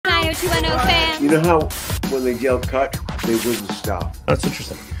90210 fans. You know how when they yell cut, they wouldn't stop. That's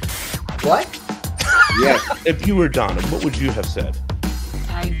interesting. What? Yeah. If you were Donna, what would you have said?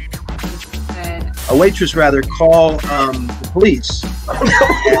 I said A waitress rather call the police,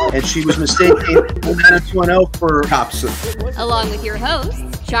 and she was mistaking 90210 for cops. Along with your hosts,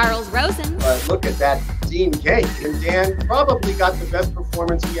 Charles Rosen. Look at that Dean cake. And Dan probably got the best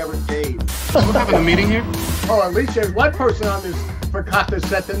performance he ever gave. We're having a meeting here? Oh, at least there's one person on this Fakata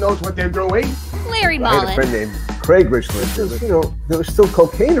set that knows what they're doing. Larry I had a friend Mullen. named Craig Richland. There was still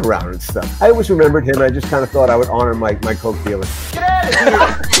cocaine around and stuff. I always remembered him. I just kind of thought I would honor my coke dealer. Get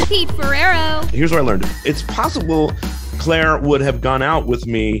out of here! Pete Ferrero. Here's what I learned. It's possible Claire would have gone out with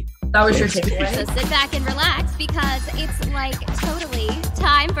me. that was your takeaway. So sit back and relax because it's like totally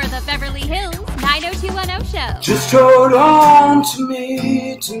time for the Beverly Hills 90210 show. Just hold on to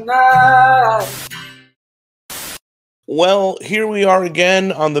me tonight. Well, here we are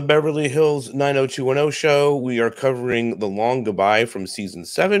again on the Beverly Hills 90210 show. We are covering The Long Goodbye from season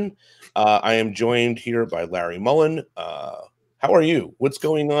 7. I am joined here by Larry Mullen. How are you? What's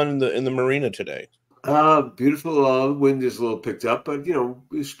going on in the marina today? Beautiful. Wind is a little picked up, but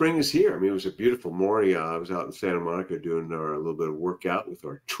spring is here. I mean, it was a beautiful morning. I was out in Santa Monica doing a little bit of workout with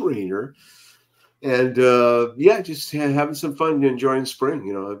our trainer, and just having some fun, enjoying spring.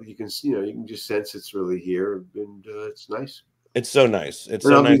 You can just sense it's really here, and it's nice. It's so nice. It's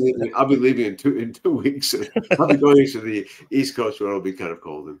so nice. I'll be leaving in two weeks. I'll be going to the East Coast where it'll be kind of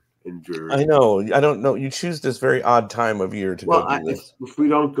cold and dreary. I know. I don't know. You choose this very odd time of year to go do this. If we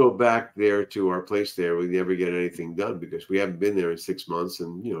don't go back there to our place there, we never get anything done because we haven't been there in 6 months,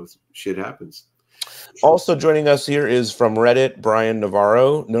 and shit happens. Also joining us here is from Reddit, Bryan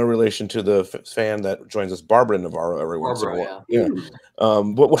Navarro. No relation to the fan that joins us, Barbara Navarro, every once in a while. Yeah.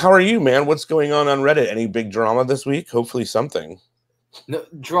 But how are you, man? What's going on Reddit? Any big drama this week? Hopefully something. No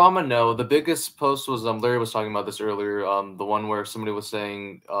drama. No, the biggest post was Larry was talking about this earlier. The one where somebody was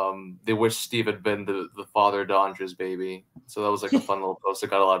saying they wish Steve had been the father to Andre's baby. So that was like a fun little post that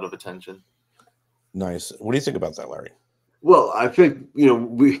got a lot of attention. Nice. What do you think about that, Larry? Well, I think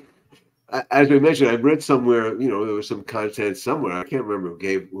as we mentioned, I read somewhere, there was some content somewhere. I can't remember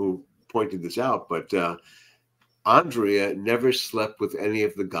who pointed this out, but Andrea never slept with any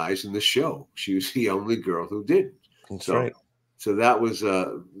of the guys in the show. She was the only girl who didn't. That's right. So that was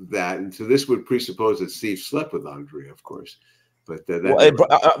that. And so this would presuppose that Steve slept with Andrea, of course. But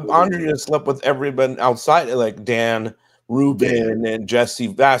Andrea slept with everyone outside, like Dan Rubin and Jesse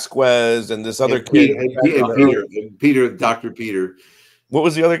Vasquez and this other kid. Peter, Dr. Peter. What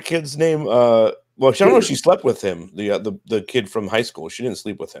was the other kid's name? Well, I don't know if she slept with him. The kid from high school. She didn't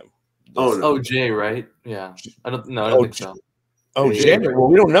sleep with him. Oh, Jay, right? Yeah. I don't think so. Oh, Jay. Well,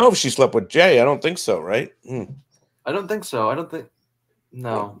 we don't know if she slept with Jay. I don't think so, right? I don't think so.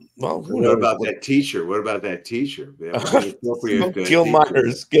 No. Well, what about that teacher? Gil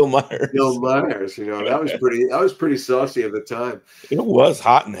Myers. That was pretty saucy at the time. It was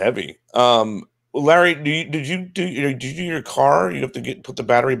hot and heavy. Larry, did you do your car? You have to put the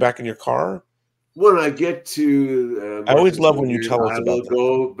battery back in your car? When I get to, I always love when you tell us about that. I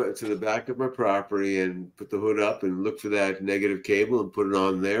will go to the back of my property and put the hood up and look for that negative cable and put it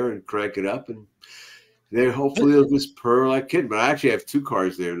on there and crank it up, and there hopefully it'll just purr like kid. But I actually have 2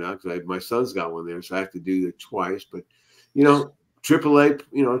 cars there now because my son's got one there, so I have to do it twice. But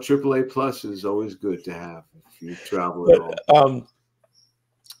AAA plus is always good to have if you travel at all.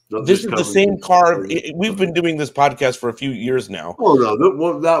 This is the same car. We've been doing this podcast for a few years now. Oh no,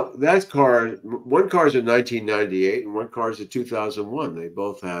 that car. One car's a 1998, and one car's a 2001. They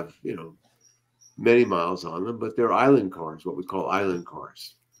both have many miles on them, but they're island cars, what we call island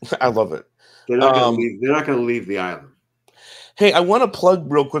cars. I love it. They're not going to leave the island. Hey, I want to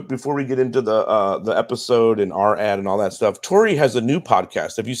plug real quick before we get into the episode and our ad and all that stuff. Tori has a new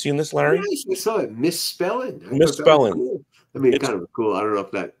podcast. Have you seen this, Larry? Yes, I saw it. Misspelling. Misspelling. I mean, it's kind of cool. I don't know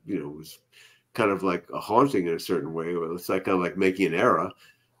if that was kind of like a haunting in a certain way, or it's like kind of like making an error.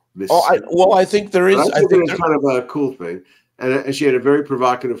 I think there is. I think it's kind of a cool thing. And she had a very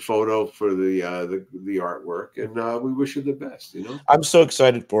provocative photo for the artwork, and we wish her the best. I'm so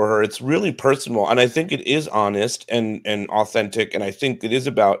excited for her. It's really personal, and I think it is honest and authentic. And I think it is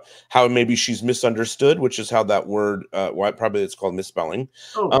about how maybe she's misunderstood, which is how that word. Why probably it's called misspelling.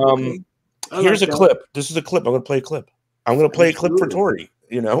 Oh, okay. Here's a clip. This is a clip. I'm going to play a clip. I'm going to play a clip for Tori.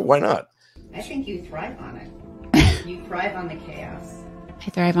 Why not? I think you thrive on it. You thrive on the chaos. I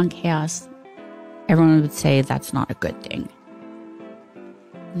thrive on chaos. Everyone would say that's not a good thing.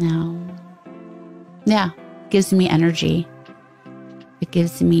 No. Yeah. Gives me energy. It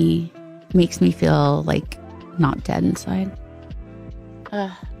makes me feel like not dead inside.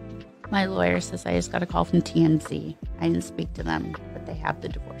 My lawyer says I just got a call from TMZ. I didn't speak to them, but they have the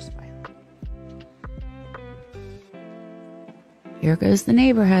divorce file. Here goes the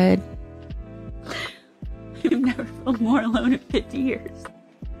neighborhood. I've never felt more alone in 50 years.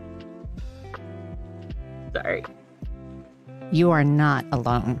 Sorry. You are not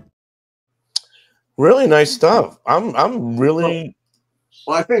alone. Really nice stuff. I'm really.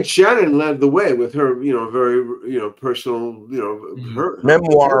 Well, I think Shannon led the way with her, very, personal, her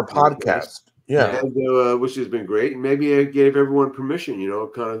Memoir podcast. Yeah. And, which has been great. And maybe it gave everyone permission,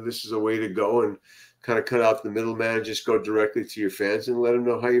 kind of this is a way to go and kind of cut out the middleman and just go directly to your fans and let them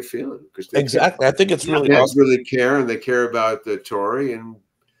know how you're feeling. Exactly. I think it's really fans really care, and they care about the Tory. And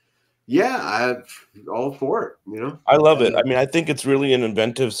I'm all for it, I love it. I mean, I think it's really an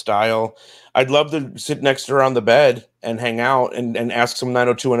inventive style. I'd love to sit next to her on the bed and hang out and ask some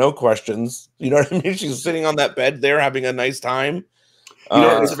 90210 questions. You know what I mean? She's sitting on that bed there having a nice time.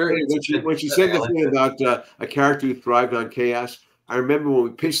 It's very when she said the thing about a character who thrived on chaos. I remember when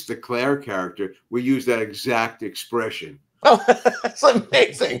we pitched the Clare character, we used that exact expression. Oh, that's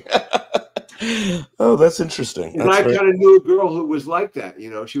amazing. Oh, that's interesting. And I kind of knew a girl who was like that.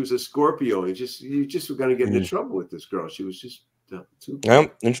 She was a Scorpio, and you just were going to get into trouble with this girl. She was just too. Yeah,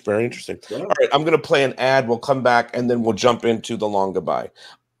 it's very interesting. Yeah. All right, I'm going to play an ad. We'll come back, and then we'll jump into the long goodbye.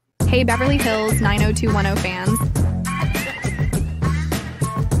 Hey, Beverly Hills 90210 fans.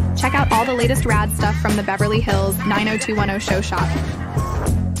 Check out all the latest rad stuff from the Beverly Hills 90210 show shop.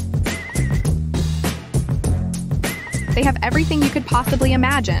 They have everything you could possibly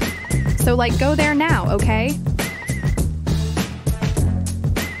imagine. So, go there now, okay?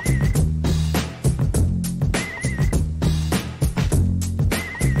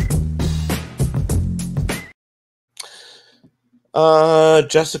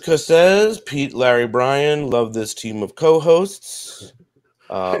 Jessica says, Pete, Larry, Bryan, love this team of co-hosts.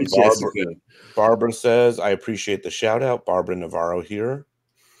 Barbara says, I appreciate the shout out. Barbara Navarro here.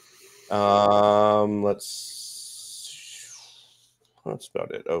 That's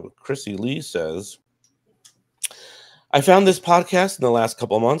about it. Oh, Chrissy Lee says, I found this podcast in the last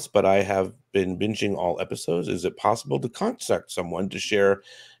couple of months, but I have been binging all episodes. Is it possible to contact someone to share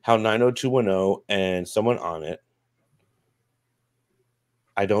how 90210 and someone on it?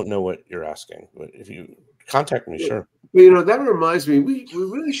 I don't know what you're asking, but if you contact me, sure. Well, that reminds me, we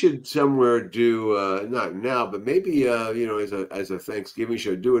really should somewhere do not now, but maybe as a Thanksgiving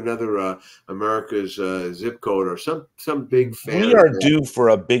show, do another America's zip code or some big fan. We are due for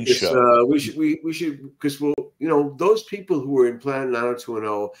a big show. We should because those people who were in Plan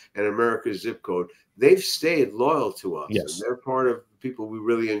 90210 and America's zip code, they've stayed loyal to us. Yes, and they're part of people we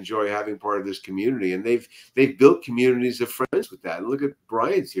really enjoy having part of this community, and they've built communities of friends with that. And look at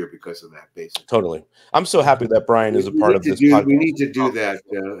Bryan's here because of that, basically. Totally. I'm so happy that Bryan is a part of this podcast. We need to do that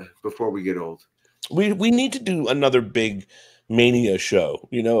before we get old. We need to do another big Mania show,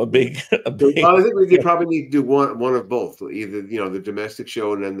 a big. Well, I think we probably need to do one of both, either the domestic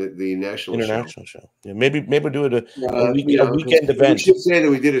show and then the international show. Yeah, maybe do it a weekend event. We should say that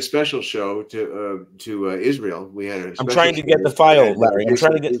we did a special show to Israel. We had a. I'm trying to get the file, Larry. I'm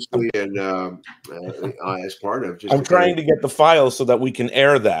trying to get as part of. I'm trying to get the file so that we can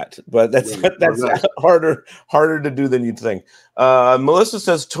air that, but that's harder to do than you'd think. Melissa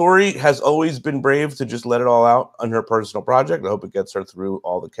says Tori has always been brave to just let it all out on her personal project. I hope it gets her through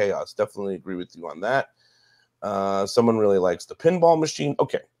all the chaos. Definitely agree with you on that. Someone really likes the pinball machine.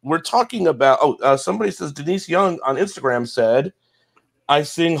 Okay, we're talking about. Somebody says Denise Young on Instagram said, "I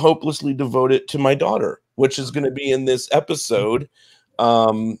sing hopelessly devoted to my daughter," which is going to be in this episode,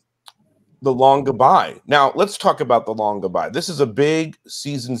 The Long Goodbye. Now let's talk about The Long Goodbye. This is a big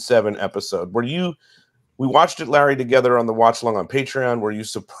season 7 episode. We watched it, Larry, together on the watch along on Patreon. Were you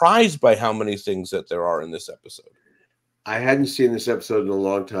surprised by how many things that there are in this episode? I hadn't seen this episode in a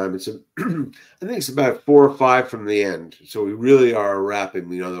long time. I think it's about 4 or 5 from the end. So we really are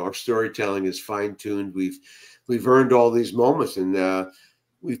wrapping. Our storytelling is fine tuned. We've earned all these moments, and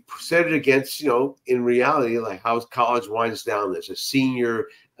we've set it against in reality, like how college winds down. There's a senior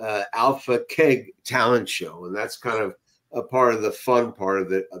alpha keg talent show, and that's kind of a part of the fun part of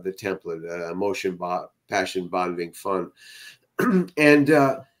the template, emotion, passion, bonding, fun, and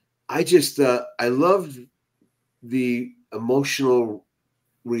I loved the emotional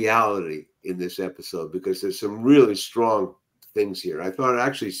reality in this episode because there's some really strong things here. I thought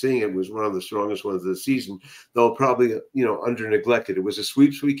actually seeing it was one of the strongest ones of the season, though probably under neglected. It was a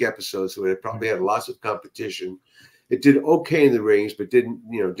sweep episode, so it probably had lots of competition. It did okay in the ratings, but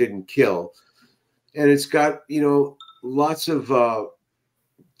didn't kill. And it's got lots of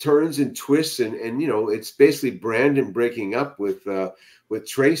turns and twists, and you know, it's basically Brandon breaking up with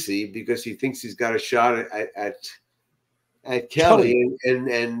Tracy because he thinks he's got a shot at Kelly,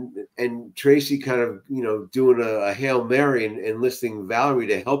 and Tracy kind of, you know, doing a Hail Mary and enlisting Valerie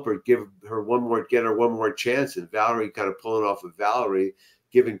to help her, get her one more chance, and Valerie kind of pulling off of Valerie,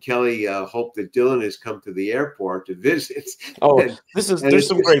 giving Kelly hope that Dylan has come to the airport to visit. Oh, there's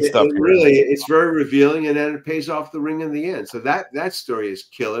some great stuff here. Really, it's very revealing, and then it pays off the ring in the end. So that story is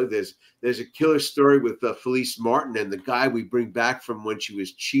killer. There's a killer story with Felice Martin and the guy we bring back from when she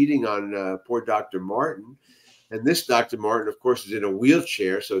was cheating on poor Dr. Martin. And this Dr. Martin, of course, is in a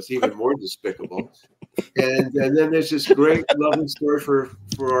wheelchair, so it's even more despicable. And then there's this great, lovely story for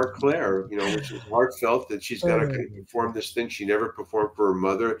our Claire, you know, which is heartfelt, that she's got to perform this thing she never performed for her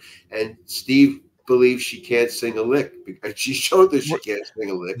mother. And Steve believes she can't sing a lick because she showed that she can't sing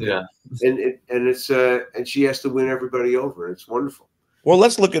a lick. Yeah, and she has to win everybody over. It's wonderful. Well,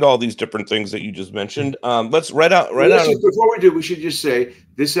 let's look at all these different things that you just mentioned. Let's before we do, we should just say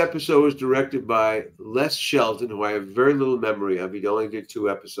this episode was directed by Les Shelton, who I have very little memory of. He only did 2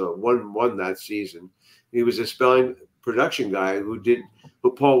 episodes, one that season. He was a spelling production guy who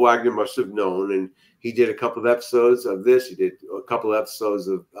Paul Wagner must have known, and he did a couple of episodes of this. He did a couple of episodes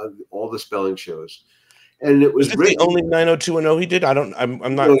of all the spelling shows, and it was the only 90210 he did. I'm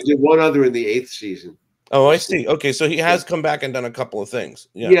not. No, he did one other in the 8th season. Oh, I see. Okay, so he has come back and done a couple of things.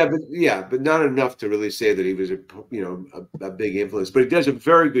 But not enough to really say that he was a big influence. But he does a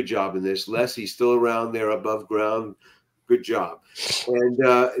very good job in this. Les, he's still around there above ground. Good job. And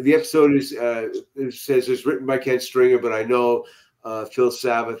the episode it says it's written by Ken Stringer, but I know Phil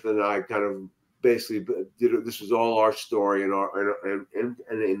Savith and I kind of basically did it. This was all our story, and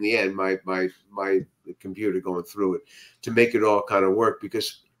in the end, my computer going through it to make it all kind of work,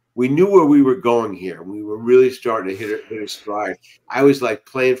 because we knew where we were going here. We were really starting to hit a stride. I was like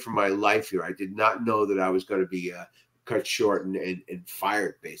playing for my life here. I did not know that I was going to be cut short and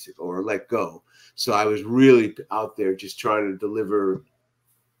fired, basically, or let go. So I was really out there just trying to deliver,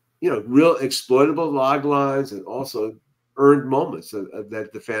 you know, real exploitable log lines and also earned moments that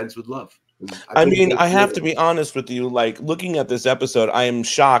the fans would love. I mean, I have to be honest with you. Like, looking at this episode, I am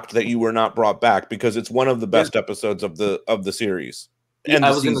shocked that you were not brought back, because it's one of the best episodes of the series. And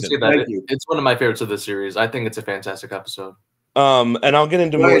I was going to say that it's one of my favorites of the series. I think it's a fantastic episode. And I'll get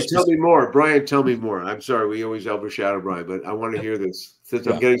into Bryan, more. Tell me more, Bryan. Tell me more. I'm sorry, we always overshadow Bryan, but I want to hear this. Since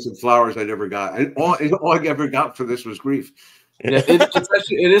I'm getting some flowers I never got, and all I ever got for this was grief. Yeah,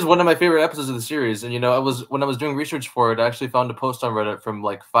 it is one of my favorite episodes of the series. And you know, when I was doing research for it, I actually found a post on Reddit from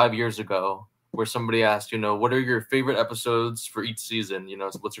like 5 years ago where somebody asked, you know, what are your favorite episodes for each season? You know,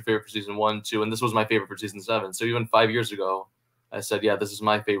 what's your favorite for season 1, 2, and this was my favorite for season 7. So even 5 years ago, I said, yeah, this is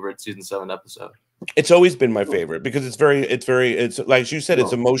my favorite season 7 episode. It's always been my favorite, because it's like you said,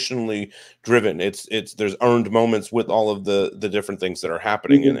 it's emotionally driven. There's earned moments with all of the different things that are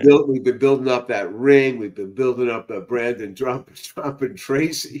happening in it. We've been building up that ring. We've been building up Brandon dropping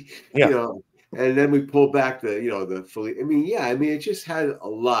Tracy, you know, and then we pull back the fully. I mean, it just had a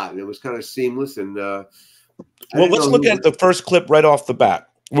lot, and it was kind of seamless. And well, let's look at the first clip right off the bat.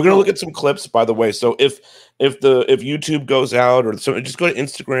 We're gonna look at some clips, by the way. So if YouTube goes out, or so, just go to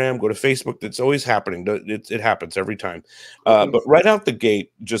Instagram, go to Facebook. That's always happening. It happens every time. But right out the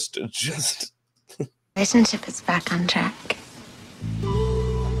gate, just relationship is back on track.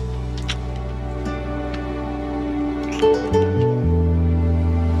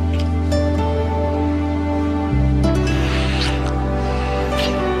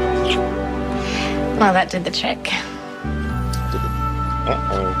 Well, that did the trick.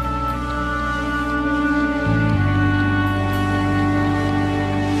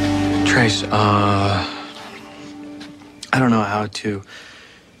 Trace, I don't know how to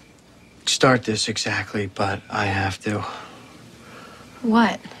start this exactly, but I have to.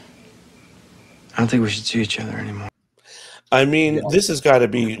 What? I don't think we should see each other anymore. I mean, this has got to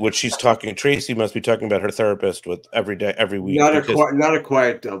be what she's talking. Tracy must be talking about her therapist with every day, every week. Not a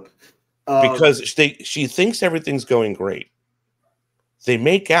quiet dump. Because she thinks everything's going great. They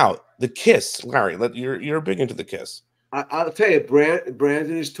make out. The kiss, Larry. You're big into the kiss. I'll tell you,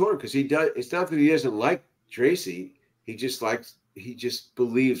 Brandon is torn, because he does. It's not that he doesn't like Tracy. He just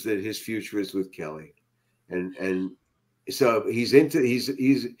believes that his future is with Kelly, and so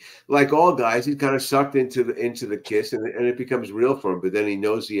he's like all guys. He's kind of sucked into the kiss, and it becomes real for him. But then he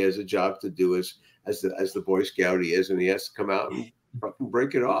knows he has a job to do as the Boy Scout he is, and he has to come out and fucking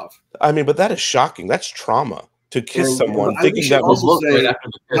break it off. I mean, but that is shocking. That's trauma. To kiss someone, thinking that was right after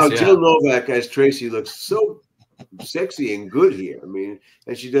the kiss. How Jill Novak as Tracy looks so sexy and good here. I mean,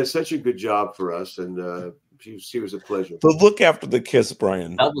 and she does such a good job for us, and She was a pleasure. The look after the kiss,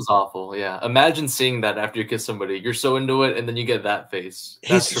 Bryan. That was awful. Yeah, imagine seeing that after you kiss somebody. You're so into it, and then you get that face.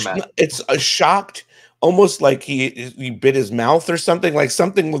 That's traumatic. It's a shocked, almost like he bit his mouth or something. Like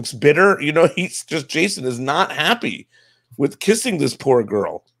something looks bitter. You know, he's just Jason is not happy with kissing this poor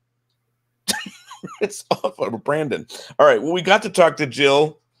girl. It's awful, Brandon. All right, well, we got to talk to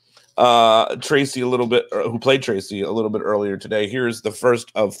Jill. Tracy a little bit, who played Tracy a little bit earlier today. Here's the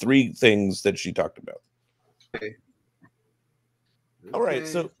first of 3 things that she talked about. Okay. All right,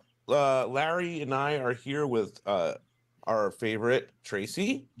 so Larry and I are here with our favorite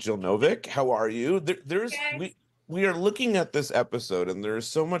Tracy, Jill Novick. How are you? We are looking at this episode, and there's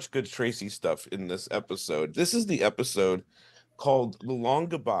so much good Tracy stuff in this episode. This is the episode called "The Long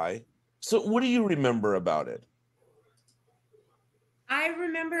Goodbye." So, what do you remember about it? I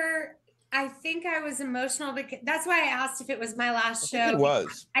remember, I think I was emotional because that's why I asked if it was my last show. It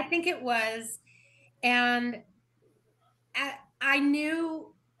was. I think it was. And I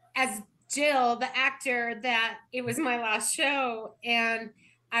knew as Jill, the actor, that it was my last show. And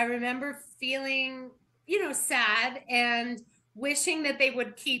I remember feeling, sad and wishing that they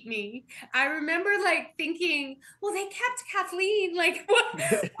would keep me. I remember thinking, well, they kept Kathleen. Why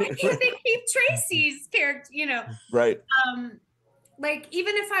can't they keep Tracy's character, Right.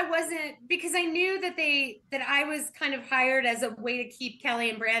 Even if I wasn't, because I knew that I was kind of hired as a way to keep Kelly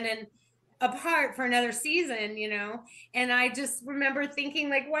and Brandon apart for another season, and I just remember thinking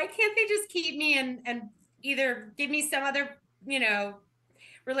why can't they just keep me and either give me some other,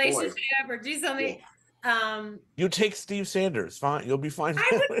 relationship or do something. You take Steve Sanders, fine. You'll be fine.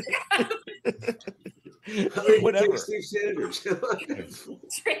 Whatever. Steve Sanders.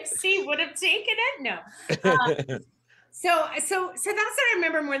 Tracy would have taken it. No. So that's what I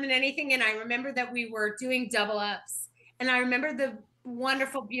remember more than anything. And I remember that we were doing double ups, and I remember the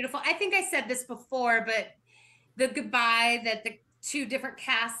wonderful, beautiful, I think I said this before, but the goodbye that the 2 different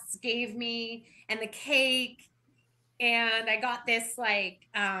casts gave me, and the cake. And I got this I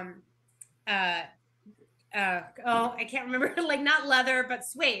can't remember, not leather, but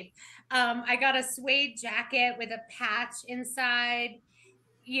suede. I got a suede jacket with a patch inside,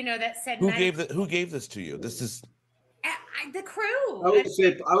 that said, who gave this to you? This is the crew.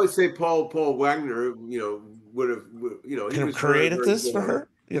 I would say Paul Wagner, would have, he was created this for her.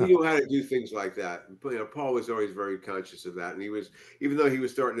 He knew how to do things like that. Paul was always very conscious of that, and he was, even though he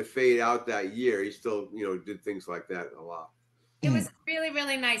was starting to fade out that year, he still, did things like that a lot. It was really,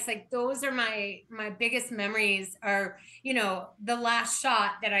 really nice. Those are my biggest memories are, the last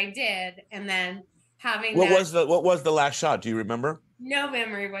shot that I did, and then having what was the last shot? Do you remember? No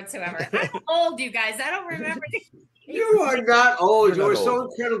memory whatsoever. I'm old, you guys. I don't remember. You are not old. You are so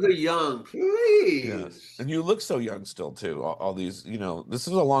incredibly young. Please. Yes. And you look so young still too. All these, this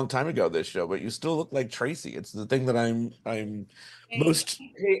is a long time ago, this show, but you still look like Tracy. It's the thing that I'm most.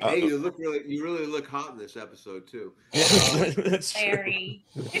 Hey, you really look hot in this episode too. That's very.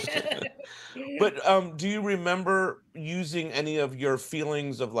 But do you remember using any of your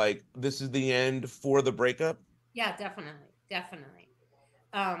feelings of this is the end for the breakup? Yeah, definitely.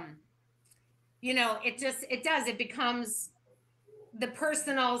 It becomes the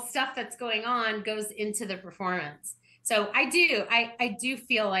personal stuff that's going on goes into the performance. So I do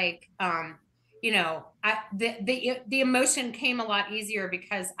feel like, the emotion came a lot easier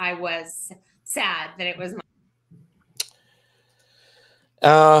because I was sad that it was.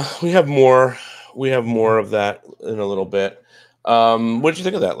 We have more of that in a little bit. What did you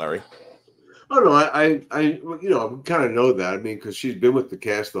think of that, Larry? Oh no, I kind of know that. I mean, because she's been with the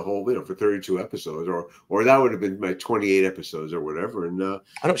cast the whole, for 32 episodes, or that would have been my 28 episodes or whatever. And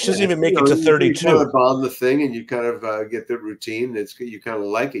she doesn't even make it to 32. You kind of bond the thing, and you kind of get the routine. You kind of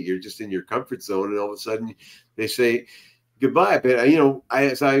like it. You're just in your comfort zone, and all of a sudden they say goodbye. But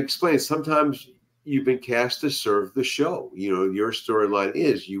as I explained, sometimes you've been cast to serve the show. Your storyline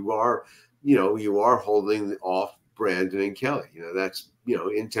is you are holding off Brandon and Kelly. That's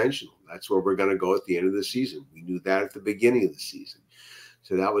intentional. That's where we're going to go at the end of the season. We knew that at the beginning of the season.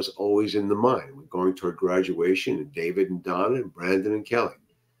 So that was always in the mind. We're going toward graduation, and David and Donna and Brandon and Kelly.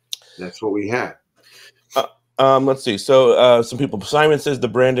 That's what we had. Let's see. So some people, Simon says the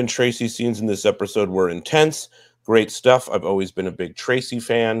Brandon Tracy scenes in this episode were intense. Great stuff. I've always been a big Tracy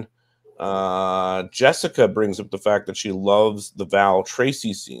fan. Jessica brings up the fact that she loves the Val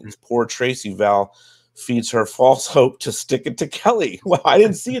Tracy scenes. Poor Tracy. Val feeds her false hope to stick it to Kelly. Well, I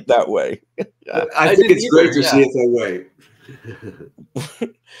didn't see it that way. I think it's great to see it that way.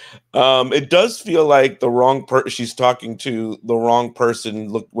 It does feel like the wrong person. She's talking to the wrong person.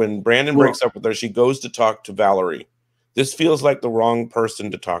 Look, when Brandon breaks up with her, she goes to talk to Valerie, This feels like the wrong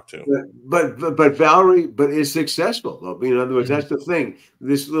person to talk to. But Valerie, is successful though. In other words, that's the thing.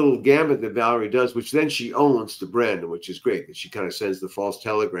 This little gambit that Valerie does, which then she owns to Brandon, which is great. That she kind of sends the false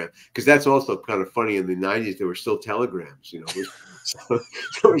telegram, because that's also kind of funny. In the '90s, there were still telegrams. So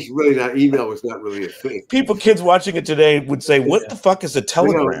it was really not, email was not really a thing. Kids watching it today would say, "What the fuck is a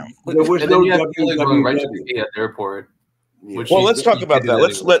telegram?" There was no going right to the airport. Well, let's talk about that.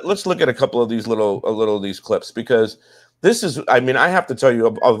 Let's look at a couple of these these clips, because this is, I mean, I have to tell you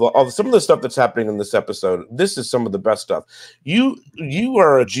of some of the stuff that's happening in this episode. This is some of the best stuff. You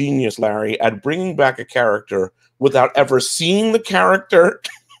are a genius, Larry, at bringing back a character without ever seeing the character.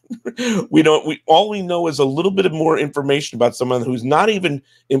 All we know is a little bit of more information about someone who's not even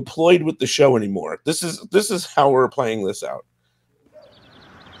employed with the show anymore. This is how we're playing this out.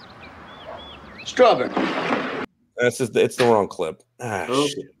 Strawberry. It's the wrong clip.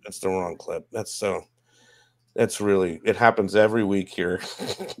 Shit, that's the wrong clip. That's really, it happens every week here.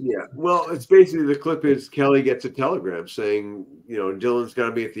 Yeah. Well, it's basically, the clip is Kelly gets a telegram saying, Dylan's going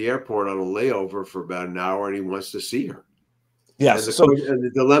to be at the airport on a layover for about an hour and he wants to see her. Yes. And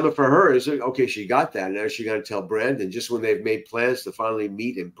the dilemma for her is, okay, she got that. Now she's going to tell Brandon just when they've made plans to finally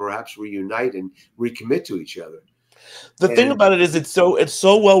meet and perhaps reunite and recommit to each other. The thing about it is, it's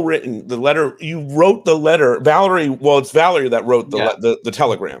so well written. The letter, you wrote the letter, Valerie. Well, it's Valerie that wrote the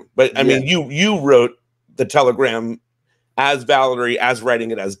telegram, but I mean, you wrote the telegram as Valerie, as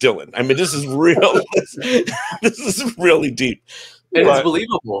writing it as Dylan. I mean, this is real. This is really deep. And it's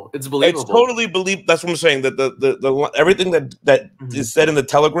believable. It's believable. It's totally believable. That's what I'm saying. That the everything that is said in the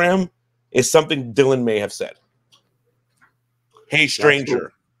telegram is something Dylan may have said. Hey,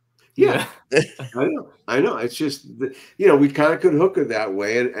 stranger. Yeah, I know. It's just, we kind of could hook her that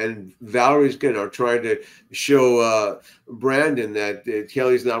way, and Valerie's trying to show Brandon that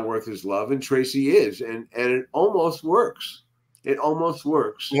Kelly's not worth his love, and Tracy is, and it almost works. It almost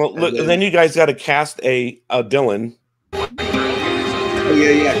works. Well, look, then you guys got to cast a Dylan. Oh,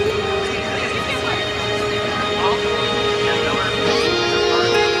 yeah.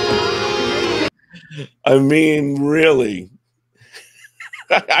 I mean, really.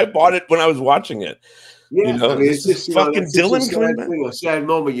 I bought it when I was watching it. Yeah, I mean, it's just fucking Dylan coming back. A sad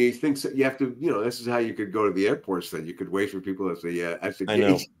moment. You think you have to, this is how you could go to the airports. Then you could wait for people at the gate. I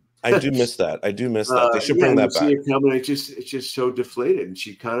know. I do miss that. They should bring that back. It's just so deflated, and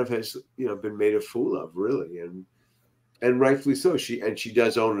she kind of has, been made a fool of, really, and rightfully so. She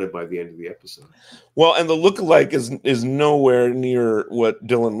does own it by the end of the episode. Well, and the lookalike is nowhere near what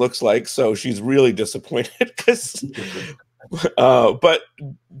Dylan looks like, so she's really disappointed because. But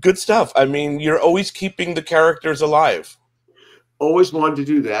good stuff. I mean, you're always keeping the characters alive. Always wanted to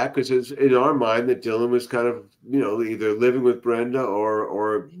do that because it's in our mind that Dylan was kind of, either living with Brenda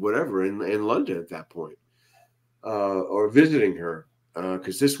or whatever in London at that point, or visiting her.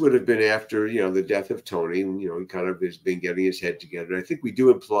 Because this would have been after, the death of Tony. And, he kind of has been getting his head together. I think we do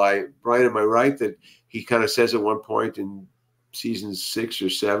imply, Bryan, am I right, that he kind of says at one point in season 6 or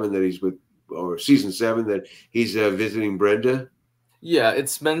 7 that he's with, or season 7 that he's visiting Brenda? Yeah,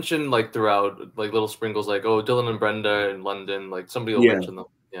 it's mentioned throughout, little sprinkles, Dylan and Brenda in London, somebody will mention them.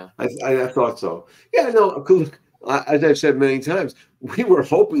 Yeah, I thought so. Yeah, no, look, as I've said many times, we were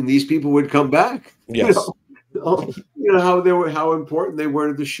hoping these people would come back. Yes, how important they were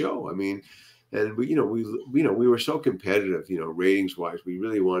to the show. I mean, and we were so competitive, ratings wise. We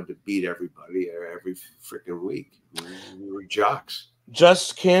really wanted to beat everybody every freaking week. We were jocks.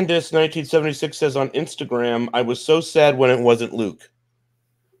 Just Candace 1976 says on Instagram, I was so sad when it wasn't Luke.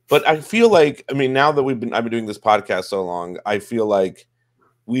 But I feel like, I mean, now that I've been doing this podcast so long, I feel like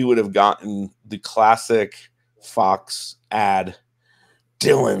we would have gotten the classic Fox ad.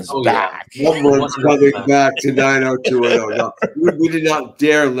 Dylan's back. Someone's coming back to 90210. No, we did not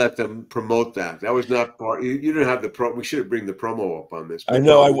dare let them promote that. That was not part. You didn't have the pro. We should bring the promo up on this. I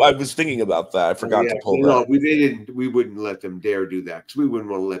know. I was thinking about that. I forgot to pull that. No, they didn't. We wouldn't let them dare do that because we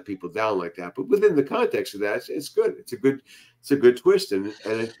wouldn't want to let people down like that. But within the context of that, it's good. It's a good twist, and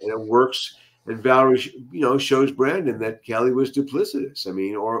it works. And Valerie, shows Brandon that Kelly was duplicitous. I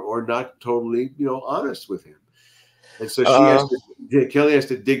mean, or not totally, honest with him. And so Kelly has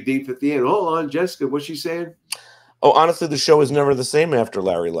to dig deep at the end. Hold on, Jessica, what's she saying? Oh, honestly, the show is never the same after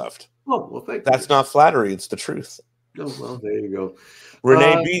Larry left. Oh, well, thank you. That's not flattery. It's the truth. Oh, well, there you go.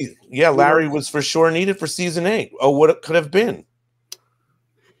 Renee B. Yeah, Larry was for sure needed for season 8. Oh, what it could have been.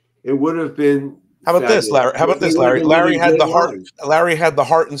 It would have been. How about this, Larry? Larry had the heart. Larry had the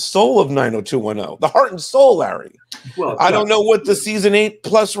heart and soul of 90210. The heart and soul, Larry. Well, I don't know what the season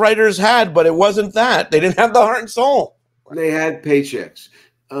 8+ writers had, but it wasn't that. They didn't have the heart and soul. They had paychecks.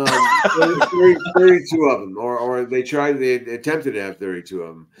 32 of them, or they attempted to have 32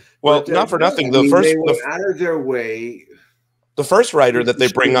 of them. Well, not for nothing. They went out of their way. The first writer that they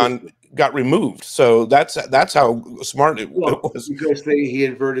bring on got removed, so that's how smart it was. Because he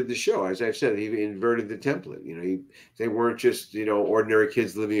inverted the show, as I've said, he inverted the template. They weren't just ordinary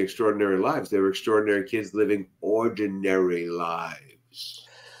kids living extraordinary lives; they were extraordinary kids living ordinary lives.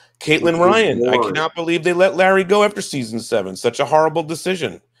 Caitlin Ryan, I cannot believe they let Larry go after season 7. Such a horrible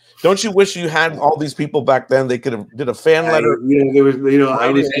decision. Don't you wish you had all these people back then? They could have did a fan letter. There was, I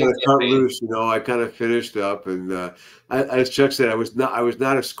was kind of cut loose. I kind of finished up, and as Chuck said, I was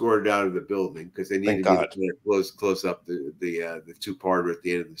not escorted out of the building because they needed me to close up the 2-parter at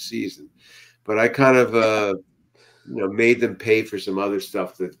the end of the season. But I kind of made them pay for some other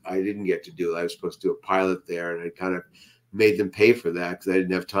stuff that I didn't get to do. I was supposed to do a pilot there, and I kind of made them pay for that because I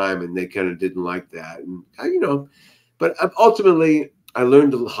didn't have time, and they kind of didn't like that. And but ultimately, I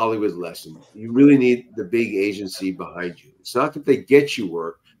learned the Hollywood lesson. You really need the big agency behind you. It's not that they get you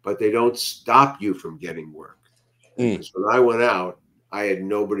work, but they don't stop you from getting work. Because when I went out, I had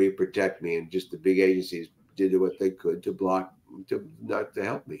nobody to protect me, and just the big agencies did what they could to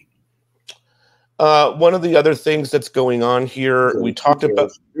help me. One of the other things that's going on here, we talked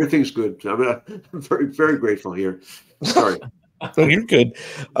about. Everything's good. I'm very, very grateful here. Sorry. No, you're good.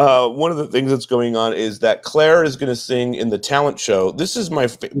 One of the things that's going on is that Clare is going to sing in the talent show. This is my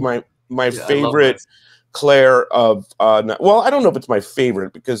favorite Clare of. Well, I don't know if it's my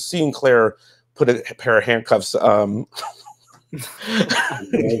favorite because seeing Clare put a pair of handcuffs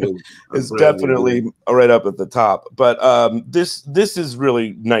is definitely right up at the top. But this is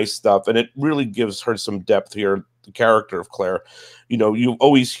really nice stuff, and it really gives her some depth here. The character of Clare, you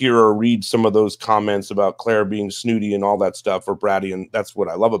always hear or read some of those comments about Clare being snooty and all that stuff, or bratty, and that's what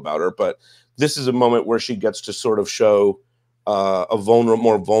I love about her. But this is a moment where she gets to sort of show a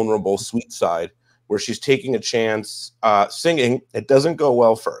more vulnerable, sweet side, where she's taking a chance singing. It doesn't go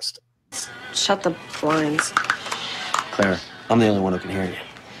well first. Shut the blinds. Claire, I'm the only one who can hear you.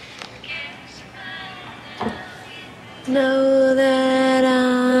 Know that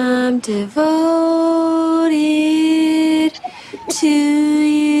I'm devoted to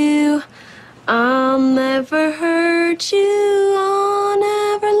you. I'll never hurt you. I'll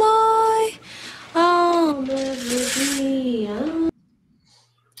never lie. I'll never be.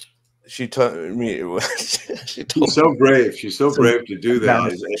 She told me she's so brave. She's so brave to do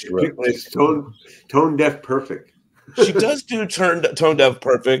that. It's tone deaf perfect. She does do tone deaf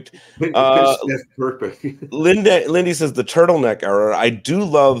perfect. Perfect. Lindy says the turtleneck era. I do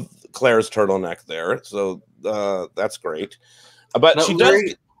love Claire's turtleneck there, so that's great. But now, she Larry,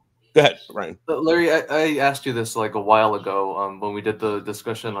 does. Go ahead, Ryan. Larry, I asked you this like a while ago when we did the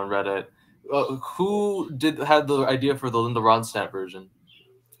discussion on Reddit. Who had the idea for the Linda Ronstadt version?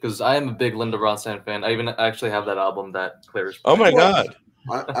 Because I am a big Linda Ronstadt fan. I even actually have that album that Claire's. Oh my god.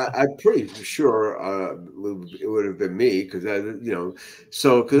 I'm pretty sure it would have been me because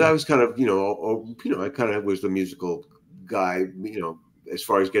because I was kind of I kind of was the musical guy as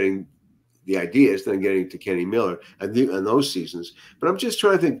far as getting the ideas, then getting to Kenny Miller and those seasons. But I'm just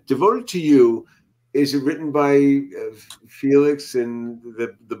trying to think. Devoted to You, is it written by Felix and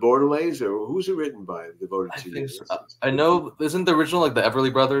the Borderlands, or who's it written by? Devoted to You. So. I know. Isn't the original like the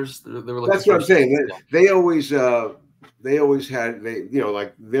Everly Brothers? They were like that's what I'm saying. They always had they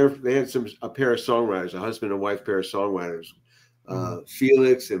had a pair of songwriters, a husband and wife pair of songwriters,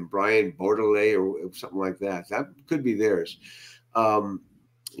 Felix and Bryan Bordelais or something like that. That could be theirs.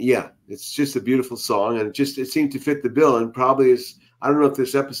 Yeah, it's just a beautiful song, and it seemed to fit the bill, and probably is. I don't know if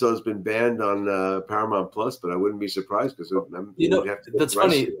this episode has been banned on Paramount Plus, but I wouldn't be surprised because that's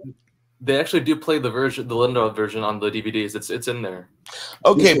funny. They actually do play the Linda version on the DVDs. It's in there.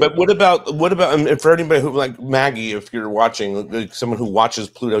 Okay, but what about for anybody who like Maggie, if you're watching, like someone who watches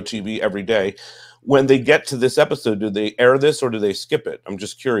Pluto TV every day, when they get to this episode, do they air this or do they skip it? I'm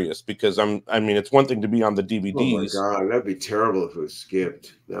just curious because it's one thing to be on the DVDs. Oh my god, that'd be terrible if it was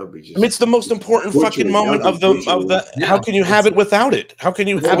skipped. That would be just. It's the most important fucking moment of the. Yeah. How can you have it without it? How can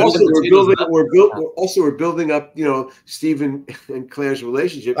you have it? We're building up, Stephen and Claire's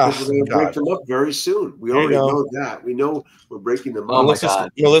relationship because we're going to break them up very soon. We already know that. We know we're breaking them up. Melissa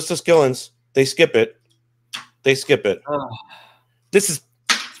Skillins, they skip it. This is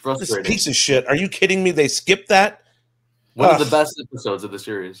a piece of shit. Are you kidding me? They skipped that? One of the best episodes of the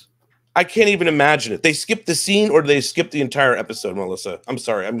series. I can't even imagine it. They skipped the scene or do they skip the entire episode, Melissa? I'm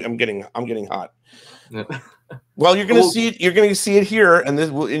sorry. I'm getting hot. Yeah. Well, you're gonna see it. You're gonna see it here, and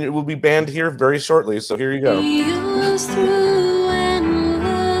it will be banned here very shortly. So here you go. Through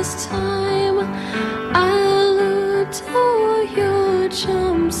endless time, I looked for your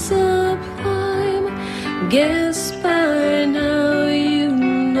jump sublime. Guess by now you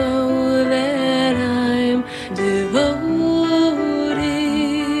know that I'm devoted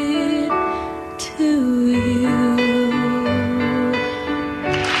to you.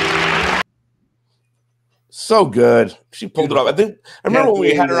 So good. She pulled it off. I remember when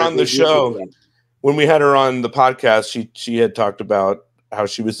we had her on the show, when we had her on the podcast, she had talked about how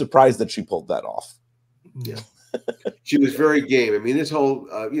she was surprised that she pulled that off. Yeah. She was very game. I mean, this whole,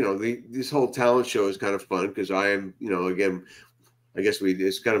 this whole talent show is kind of fun because I am, again, I guess we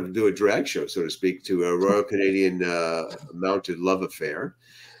just kind of do a drag show, so to speak, to a Royal Canadian Mounted Love Affair.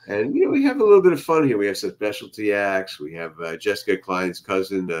 And, we have a little bit of fun here. We have some specialty acts. We have Jessica Klein's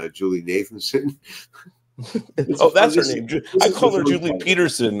cousin, Julie Nathanson. Oh, that's her name. I call her Julie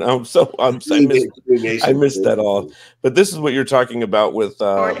Peterson. I missed that all. But this is what you're talking about with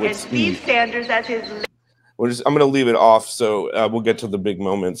Steve Sanders as his. I'm going to leave it off, so we'll get to the big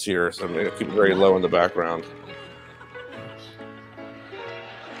moments here. So I'm going to keep it very low in the background.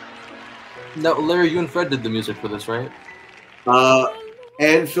 Now, Larry, you and Fred did the music for this, right?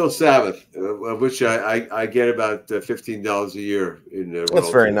 And Phil Sabbath, of which I get about $15 a year in. That's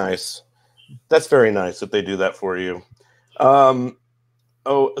very nice. That's very nice that they do that for you.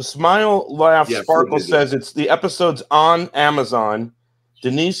 Smile, Laugh, Sparkle says it's the episode's on Amazon.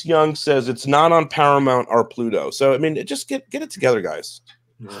 Denise Young says it's not on Paramount or Pluto. So I mean, just get it together, guys.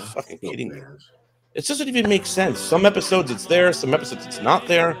 Fucking kidding me. It doesn't even make sense. Some episodes it's there, some episodes it's not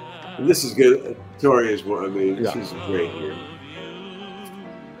there. And this is good. Tori is one. I mean, she's great here.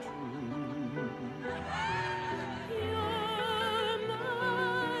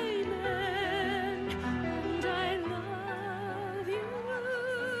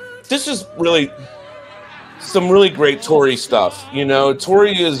 This is really some really great Tori stuff.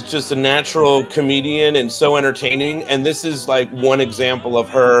 Tori is just a natural comedian and so entertaining. And this is like one example of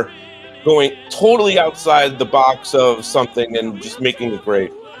her going totally outside the box of something and just making it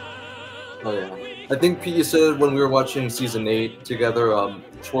great. Oh, yeah. I think Pete, you said when we were watching season 8 together,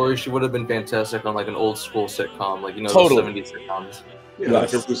 Tori, she would have been fantastic on like an old school sitcom, like, Totally. the 70s sitcoms.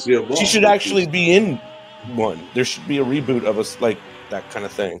 Yes. She should actually be in one. There should be a reboot of us like that kind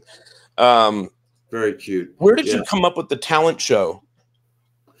of thing. Very cute. Where did you come up with the talent show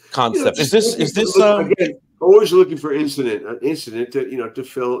concept? Is this again, always looking for incident to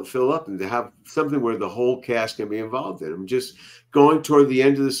fill up and to have something where the whole cast can be involved in. I'm just going toward the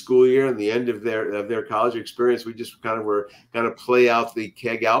end of the school year and the end of their college experience. We just kind of play out the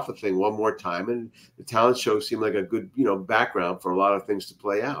Keg Alpha thing one more time, and the talent show seemed like a good background for a lot of things to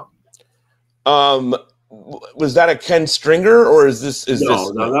play out. Was that a Ken Stringer or is this?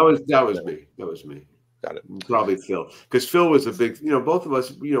 No, that was me. That was me. Got it. Probably Phil, because Phil was a big. Both of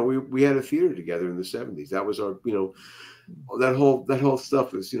us. We had a theater together in the '70s. That was our. That whole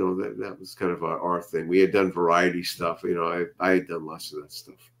stuff was. That was kind of our thing. We had done variety stuff. I had done lots of that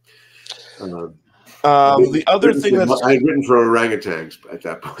stuff. The other thing that's I had written for orangutans at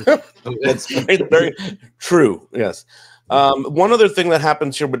that point. That's very true. Yes. One other thing that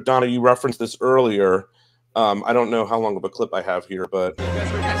happens here with Donna, you referenced this earlier. I don't know how long of a clip I have here, but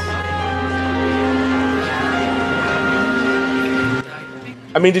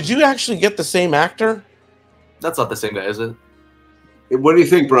I mean, did you actually get the same actor? That's not the same guy, is it? What do you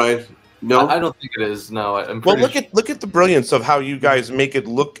think, Brian? No, I don't think it is. No, I'm well, look at the brilliance of how you guys make it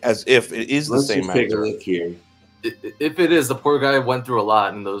look as if it is the same actor. Take a look here. If it is, the poor guy went through a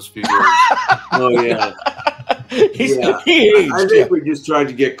lot in those few years. Oh yeah. I think we just tried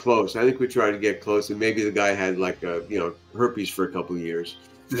to get close. I think we tried to get close, and maybe the guy had like herpes for a couple of years.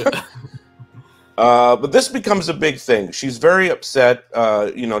 But this becomes a big thing. She's very upset,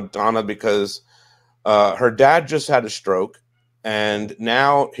 Donna, because her dad just had a stroke, and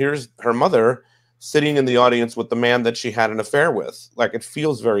now here's her mother sitting in the audience with the man that she had an affair with. Like, it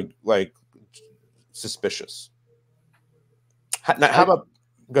feels very suspicious. How about?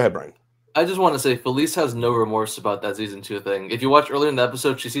 Go ahead, Brian. I just want to say Felice has no remorse about that season 2 thing. If you watch earlier in the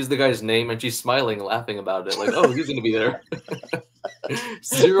episode, she sees the guy's name and she's smiling, laughing about it. Like, oh, he's going to be there.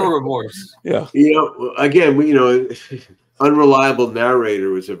 Zero remorse. Yeah. Again, unreliable narrator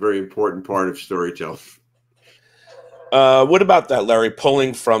was a very important part of storytelling. What about that, Larry?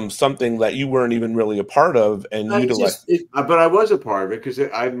 Pulling from something that you weren't even really a part of and utilizing. But I was a part of it because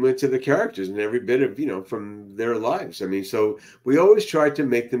I went to the characters and every bit of from their lives. I mean, so we always tried to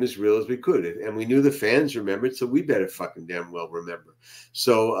make them as real as we could, and we knew the fans remembered, so we better fucking damn well remember.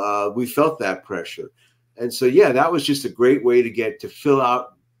 So we felt that pressure, and so that was just a great way to fill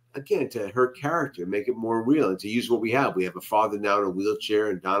out again to her character, make it more real, and to use what we have. We have a father now in a wheelchair,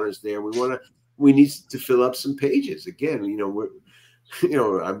 and Donna's there. We need to fill up some pages again.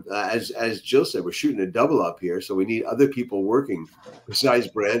 as Jill said, we're shooting a double up here, so we need other people working besides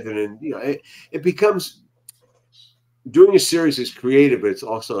Brandon, and it becomes. Doing a series is creative, but it's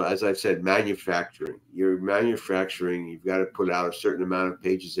also, as I've said, manufacturing. You're manufacturing. You've got to put out a certain amount of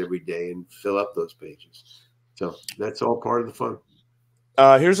pages every day and fill up those pages. So that's all part of the fun.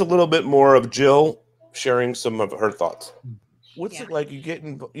 Here's a little bit more of Jill sharing some of her thoughts. What's it like? You get,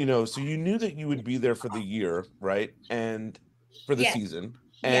 so you knew that you would be there for the year, right? And for the season,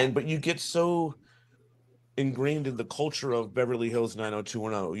 but you get so ingrained in the culture of Beverly Hills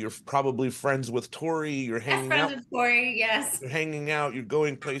 90210. You're probably friends with Tori. You're hanging out with Tori. Yes, you're hanging out. You're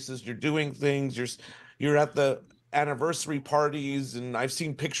going places. You're doing things. You're at the anniversary parties, and I've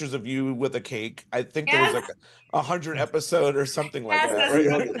seen pictures of you with a cake. I think there was like 100 episode or something like that,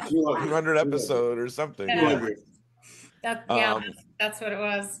 right? 200 episode or something. Yeah. That's what it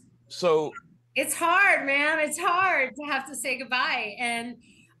was. So it's hard, man. It's hard to have to say goodbye. And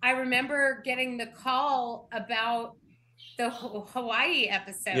I remember getting the call about the Hawaii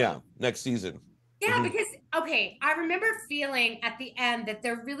episode. Yeah, next season. Yeah, because, I remember feeling at the end that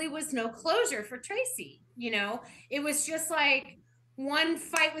there really was no closure for Tracy. It was just like one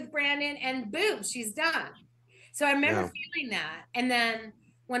fight with Brandon and boom, she's done. So I remember feeling that. And then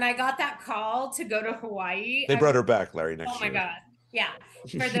when I got that call to go to Hawaii, they brought her back, Larry, next year. Oh my God. Yeah.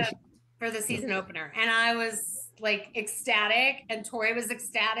 For the season opener. And I was like ecstatic, and Tori was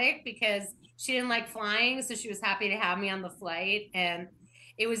ecstatic because she didn't like flying. So she was happy to have me on the flight, and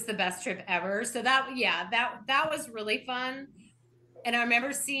it was the best trip ever. So that was really fun. And I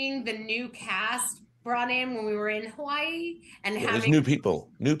remember seeing the new cast brought in when we were in Hawaii, and there's new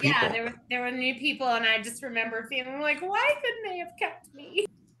people. Yeah, there were new people, and I just remember feeling like, why couldn't they have kept me?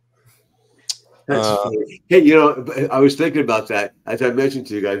 That's funny. Hey, I was thinking about that. As I mentioned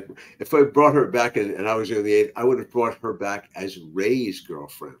to you guys, if I brought her back and I was in the 8th, I would have brought her back as Ray's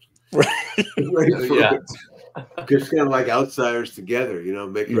girlfriend. Right. Yeah. Just kind of like outsiders together,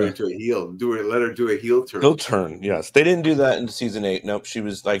 making her into a heel. Let her do a heel turn. Heel turn, yes. They didn't do that in season 8. Nope. She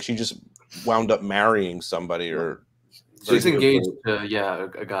was like, she just wound up marrying somebody, or she's engaged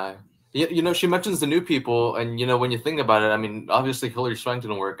to a guy. She mentions the new people, and when you think about it, I mean, obviously Hillary Swank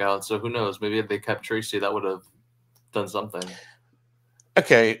didn't work out, so who knows? Maybe if they kept Tracy, that would have done something.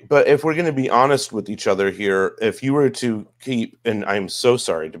 Okay, but if we're going to be honest with each other here, if you were to keep, and I'm so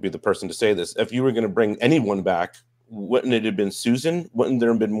sorry to be the person to say this, if you were going to bring anyone back, wouldn't it have been Susan? Wouldn't there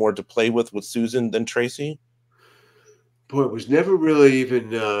have been more to play with Susan than Tracy? Boy, it was never really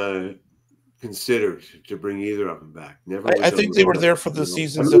even considered to bring either of them back. Never. I think they were there for the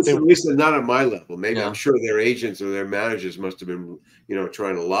seasons at least not at my level. Maybe I'm sure their agents or their managers must have been,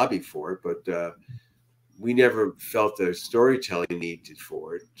 trying to lobby for it, but we never felt the storytelling needed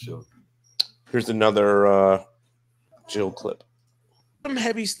for it. So here's another Jill clip. Some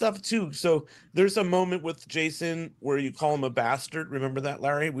heavy stuff too. So there's a moment with Jason where you call him a bastard. Remember that,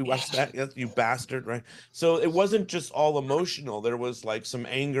 Larry? We watched that. Yes, you bastard, right? So it wasn't just all emotional. There was like some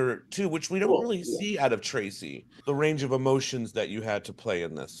anger too, which we don't really see out of Tracy. The range of emotions that you had to play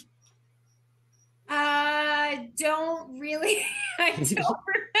in this. I don't remember.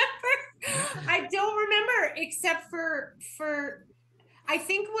 I don't remember, except for I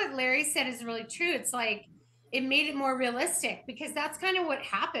think what Larry said is really true. It's like it made it more realistic, because that's kind of what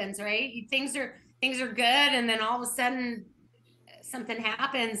happens, right? Things are good, and then all of a sudden something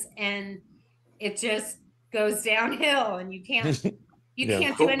happens and it just goes downhill, and you can't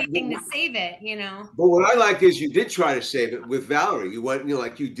can't do anything to save it, But what I like is you did try to save it with Valerie. You went,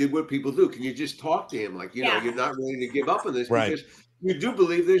 like you did what people do. Can you just talk to him? Like, you're not ready to give up on this, because you do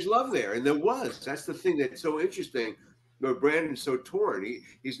believe there's love there. And there was. That's the thing that's so interesting. Brandon's so torn.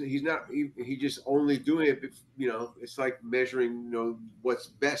 He's just only doing it. It's like measuring, what's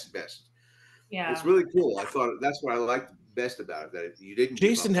best. Yeah, it's really cool. I thought that's what I liked best about it, that you didn't.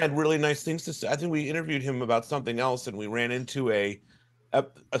 Jason had really nice things to say. I think we interviewed him about something else, and we ran into a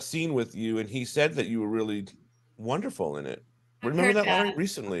scene with you, and he said that you were really wonderful in it. Remember that, Larry?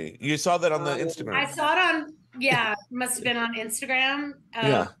 Recently, you saw that on the Instagram. I saw it on. Must have been on Instagram.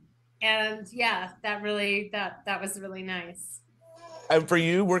 And that really that was really nice. And for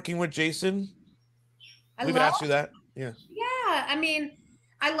you, working with Jason, we've asked you that. Yeah. Yeah, I mean,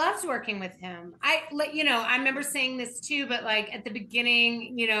 I loved working with him. I remember saying this too, but like at the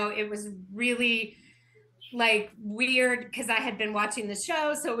beginning, it was really like weird because I had been watching the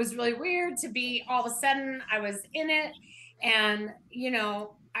show, so it was really weird to be all of a sudden I was in it, and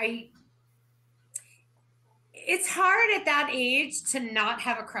it's hard at that age to not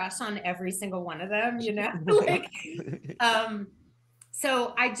have a crush on every single one of them,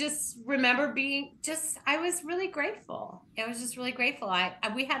 so I just remember I was really grateful. I was just really grateful.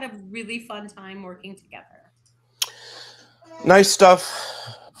 We had a really fun time working together. Nice stuff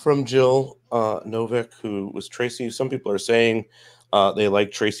from Jill Novick, who was Tracy. Some people are saying they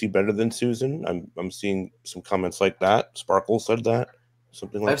like Tracy better than Susan. I'm seeing some comments like that. Sparkle said that.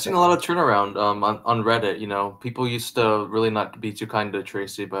 Something like I've seen a lot of turnaround on Reddit. You know, people used to really not be too kind to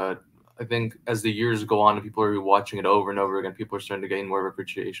Tracy, but I think as the years go on and people are watching it over and over again, people are starting to gain more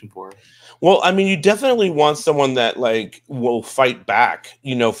appreciation for her. Well, I mean, you definitely want someone that like will fight back,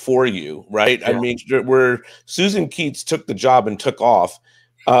 you know, for you, right? Yeah. I mean, where Susan Keats took the job and took off,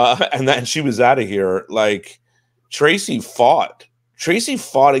 and then she was out of here. Like Tracy fought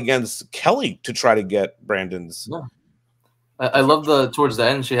against Kelly to try to get Brandon's. Yeah. I love towards the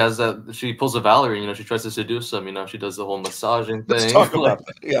end, she pulls a Valerie, you know, she tries to seduce him, you know, she does the whole massaging thing. Let's talk about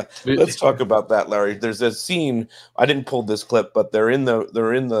that. Yeah. Let's talk about that, Larry. There's a scene, I didn't pull this clip, but they're in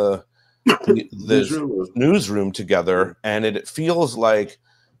the newsroom together, and it feels like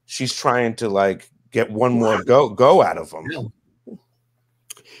she's trying to like get one more go out of him. Yeah.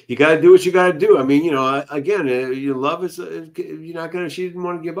 You got to do what you got to do. I mean, you know, again, your love is you're not gonna. She didn't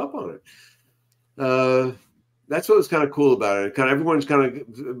want to give up on it. That's what was kind of cool about it. Everyone's kind of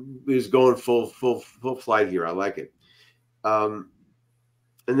is going full flight here. I like it. And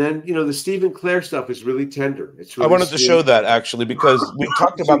then, you know, the Steve and Clare stuff is really tender. It's really I wanted to show that actually because we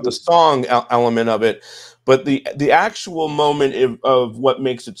talked about the song element of it, but the actual moment of what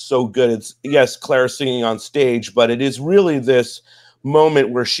makes it so good, it's yes, Clare singing on stage, but it is really this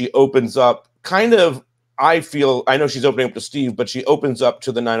moment where she opens up kind of. I know she's opening up to Steve, but she opens up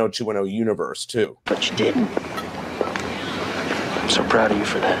to the 90210 universe too. But you didn't. I'm so proud of you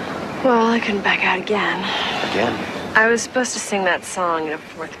for that. Well, I couldn't back out again. Again? I was supposed to sing that song at a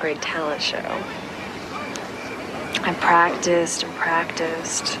 4th grade talent show. I practiced and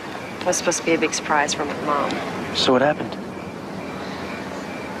practiced. It was supposed to be a big surprise for my mom. So what happened?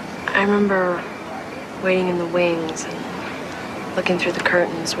 I remember waiting in the wings and looking through the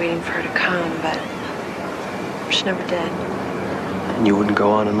curtains, waiting for her to come, but she never did. And you wouldn't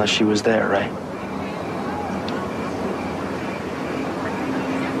go on unless she was there, right?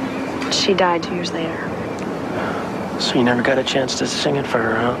 She died 2 years later. So you never got a chance to sing it for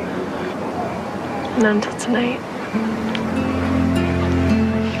her, huh? Not until tonight.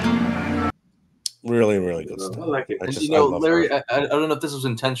 Really, really good stuff. I like it. And, you know, Larry, I don't know if this was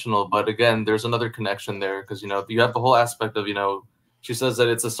intentional, but again, there's another connection there because, you know, you have the whole aspect of, you know, she says that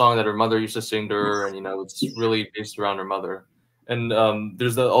it's a song that her mother used to sing to her, and you know it's really based around her mother. And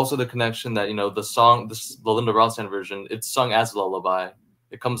there's also the connection that, you know, the song, the Linda Ronstadt version, it's sung as a lullaby.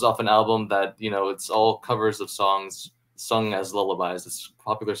 It comes off an album that, you know, it's all covers of songs sung as lullabies. It's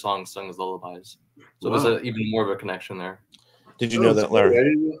popular songs sung as lullabies. So there's even more of a connection there. Did you know that, Larry?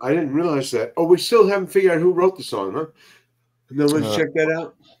 I didn't realize that. Oh, we still haven't figured out who wrote the song, huh? No one check that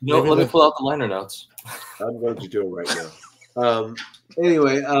out. No, let me pull out the liner notes. I'm going to do it right now.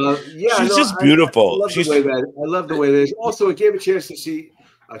 Anyway, yeah, she's just beautiful. I love the way that is. Also, it gave a chance to see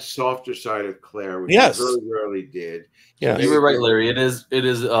a softer side of Clare, which I very rarely did. Yeah, you were right, Larry. It is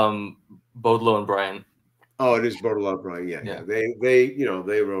Bodlow and Bryan. Oh, it is Bodlow and Bryan. Yeah.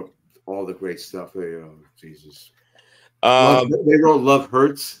 They wrote all the great stuff. Jesus. They wrote Love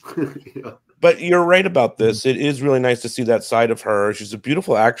Hurts. You know? But you're right about this. It is really nice to see that side of her. She's a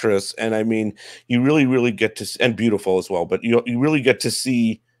beautiful actress. And I mean, you really, really get to, and beautiful as well, but you really get to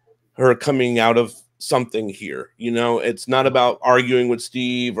see her coming out of something here. You know, it's not about arguing with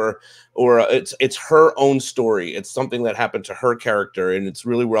Steve or it's her own story. It's something that happened to her character, and it's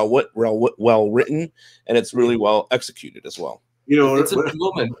really well written, and it's really well executed as well. You know, it's a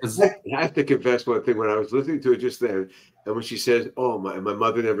moment. I have to confess one thing. When I was listening to it just then, and when she says, "Oh, my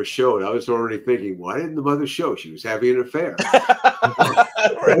mother never showed," I was already thinking, "Why didn't the mother show? She was having an affair."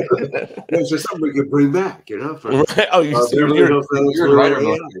 It's just something we could bring back, you know. Right. Oh, you're right.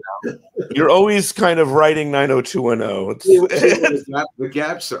 You're always kind of writing 90210. The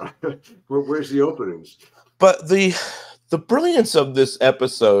gaps are. Where's the openings? But the brilliance of this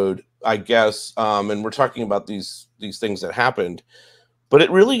episode, I guess, and we're talking about these things that happened, but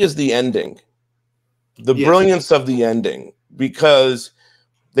it really is the ending. The brilliance of the ending, because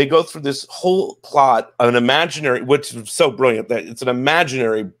they go through this whole plot, an imaginary, which is so brilliant that it's an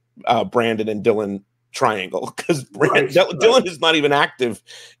imaginary Brandon and Dylan triangle, because Dylan is not even active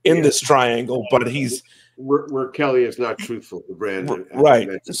in this triangle, but he's where Kelly is not truthful to Brandon, right?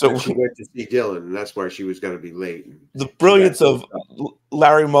 So she went to see Dylan, and that's why she was going to be late. The brilliance of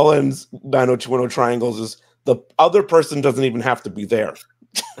Larry Mullen's 90210 triangles is the other person doesn't even have to be there.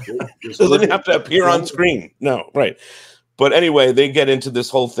 Doesn't have to appear on screen. No, right. But anyway, they get into this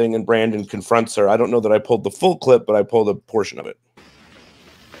whole thing, and Brandon confronts her. I don't know that I pulled the full clip, but I pulled a portion of it.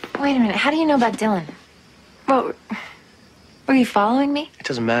 Wait a minute. How do you know about Dylan? What? Were you following me? It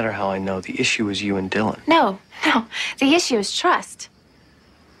doesn't matter how I know. The issue is you and Dylan. No. The issue is trust.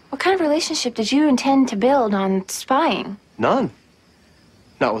 What kind of relationship did you intend to build on spying? None.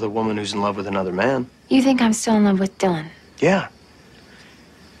 Not with a woman who's in love with another man. You think I'm still in love with Dylan? Yeah.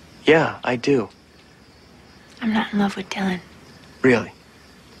 Yeah, I do. I'm not in love with Dylan. Really?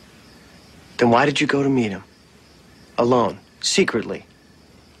 Then why did you go to meet him? Alone, secretly,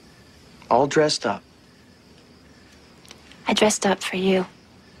 all dressed up. I dressed up for you.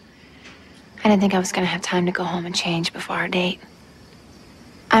 I didn't think I was going to have time to go home and change before our date.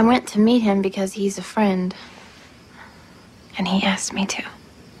 I went to meet him because he's a friend. And he asked me to.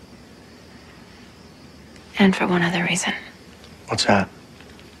 And for one other reason. What's that?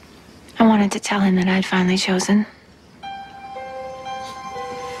 I wanted to tell him that I'd finally chosen.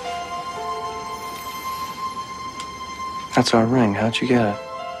 That's our ring. How'd you get it?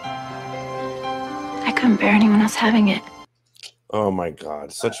 I couldn't bear anyone else having it. Oh my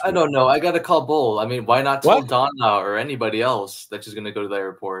God! I don't know. I gotta call Bull. I mean, why not tell Donna or anybody else that she's gonna go to the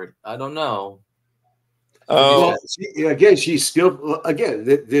airport? I don't know. Oh, again, she's still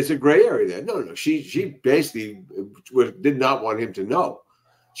there's a gray area there. No, she basically did not want him to know.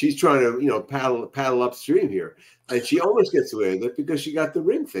 She's trying to paddle upstream here, and she almost gets away with it because she got the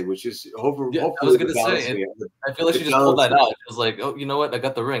ring thing, which is hopefully. I was gonna say, I feel like she just pulled that out. It was like, oh, you know what? I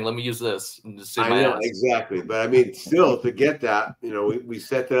got the ring. Let me use this and just save my ass. Exactly, but I mean, still to get that, we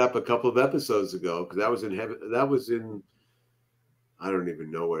set that up a couple of episodes ago because that was in heaven. That was in. I don't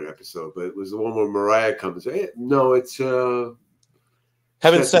even know what episode, but it was the one where Mariah comes. Hey, no, it's Heaven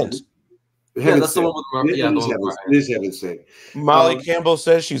Sent. That's the one with Mariah. It is Heaven Sent. Molly Campbell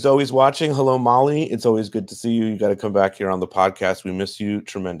says she's always watching. Hello, Molly. It's always good to see you. You got to come back here on the podcast. We miss you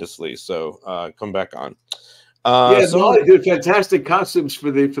tremendously. So come back on. Molly did fantastic costumes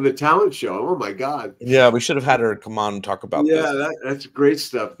for the talent show. Oh my God! Yeah, we should have had her come on and talk about this. Yeah, that's great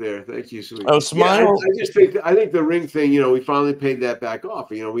stuff there. Thank you, sweetie. Oh, Smile. Yeah, I think the ring thing. We finally paid that back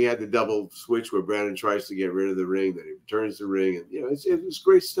off. We had the double switch where Brandon tries to get rid of the ring, then he returns the ring, and it was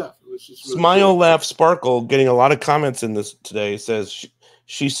great stuff. It was just really Smile, cool. Laugh, Sparkle. Getting a lot of comments in this today. Says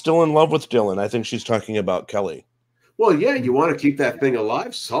she's still in love with Dylan. I think she's talking about Kelly. Well, yeah, you want to keep that thing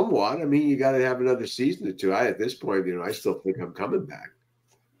alive somewhat. I mean, you got to have another season or two. At this point, I still think I'm coming back.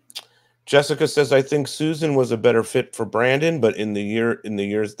 Jessica says, I think Susan was a better fit for Brandon, but in the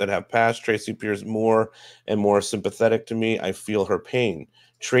years that have passed, Tracy appears more and more sympathetic to me. I feel her pain.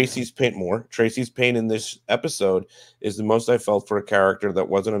 Tracy's pain in this episode is the most I felt for a character that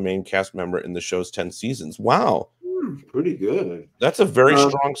wasn't a main cast member in the show's 10 seasons. Wow. Pretty good. That's a very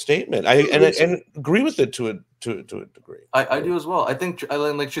strong statement. I agree with it to a degree. I do as well. I think,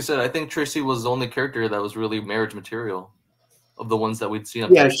 like she said, I think Tracy was the only character that was really marriage material of the ones that we'd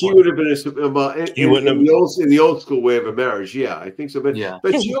seen. Yeah, she would have been in the old school way of a marriage. Yeah, I think so. But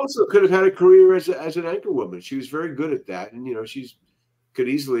she also could have had a career as an anchor woman. She was very good at that, and she's could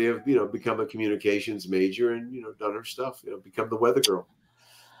easily have become a communications major and done her stuff. Become the weather girl.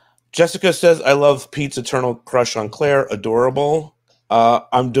 Jessica says, I love Pete's eternal crush on Claire. Adorable.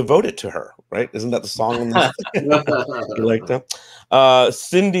 I'm devoted to her, right? Isn't that the song? In this? You like that?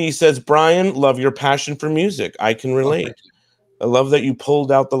 Cindy says, Bryan, love your passion for music. I can relate. I love that you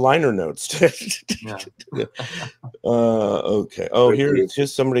pulled out the liner notes. Okay. Oh,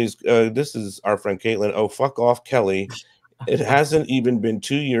 here's somebody's. This is our friend Caitlin. Oh, fuck off, Kelly. It hasn't even been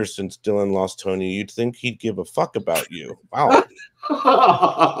 2 years since Dylan lost Tony. You'd think he'd give a fuck about you. Wow.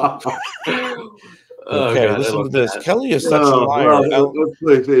 Okay, listen to this. Kelly is such a liar.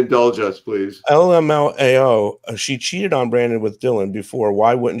 Please indulge us, please. LMLAO. She cheated on Brandon with Dylan before.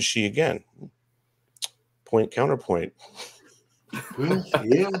 Why wouldn't she again? Point counterpoint. Well,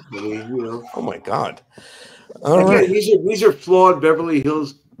 yeah. I mean, Oh my God. All right. These are flawed Beverly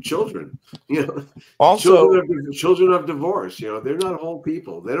Hills children. Also, children of divorce. They're not whole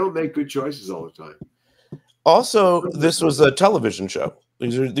people. They don't make good choices all the time. Also, this was a television show.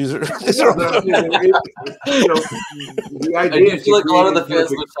 These are. The idea. I feel like a lot of the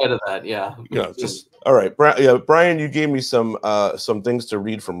fans lose sight of that. Yeah. Just all right, Bryan. You gave me some things to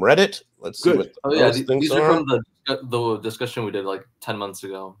read from Reddit. Let's see what those things these are from the discussion we did like 10 months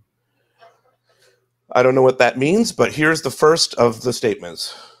ago. I don't know what that means, but here's the first of the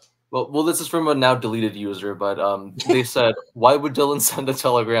statements. Well, this is from a now deleted user, but they said, "Why would Dylan send a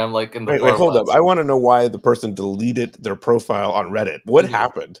telegram like in the?" Wait, hold up! I want to know why the person deleted their profile on Reddit. What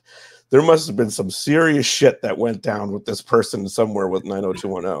happened? There must have been some serious shit that went down with this person somewhere with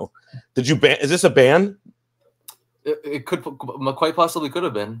 90210. Did you ban? Is this a ban? It could quite possibly could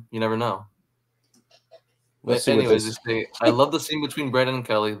have been. You never know. Let's But see what anyways, this. they say, I love the scene between Brandon and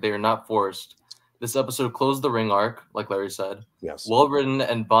Kelly. They are not forced. This episode closed the ring arc, like Larry said. Yes. Well written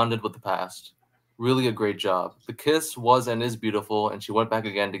and bonded with the past. Really a great job. The kiss was and is beautiful, and she went back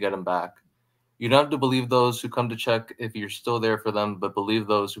again to get him back. You don't have to believe those who come to check if you're still there for them, but believe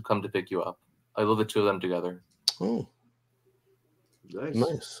those who come to pick you up. I love the two of them together. Oh,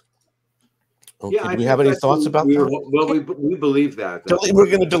 nice. Okay, Yeah, do we have any thoughts about that? Well, we believe that. We're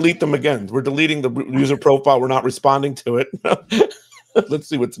going to delete them again. We're deleting the user profile. We're not responding to it. Let's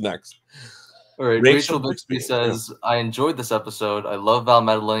see what's next. All right, Rachel Bixby says, I enjoyed this episode. I love Val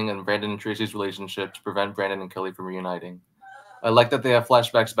meddling and Brandon and Tracy's relationship to prevent Brandon and Kelly from reuniting. I like that they have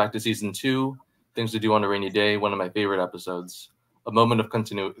flashbacks back to season 2, Things to Do on a Rainy Day, one of my favorite episodes. A moment of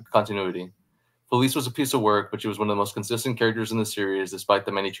continuity. Felice was a piece of work, but she was one of the most consistent characters in the series, despite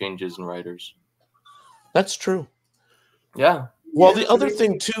the many changes in writers. That's true. Yeah. Well, the other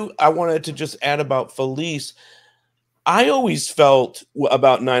thing, too, I wanted to just add about Felice, I always felt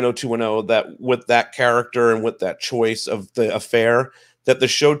about 90210 that with that character and with that choice of the affair, that the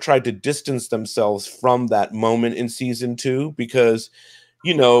show tried to distance themselves from that moment in season 2 because,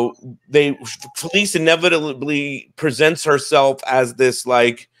 you know, Felice inevitably presents herself as this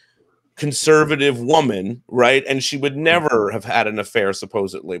like conservative woman, right? And she would never have had an affair,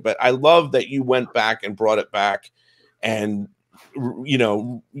 supposedly. But I love that you went back and brought it back and, you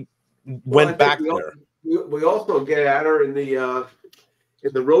know, went back there. We also get at her in the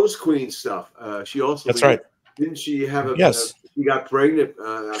Rose Queen stuff. She also that's right. Didn't she have a? Yes, she got pregnant.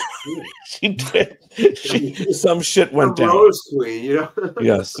 She did. Some shit went down. Rose Queen, you know.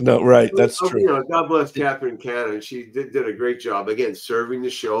 Yes, no, right. That's true. You know, God bless Catherine Cannon. She did a great job again, serving the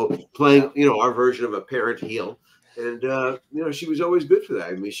show, playing our version of a parent heel, and she was always good for that.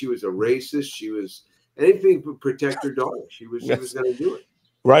 I mean, she was a racist. She was anything to protect her daughter. She was going to do it.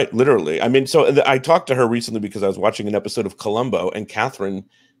 Right, literally. I mean, so I talked to her recently because I was watching an episode of Columbo, and Catherine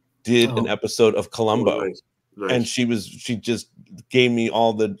did an episode of Columbo, nice. And she just gave me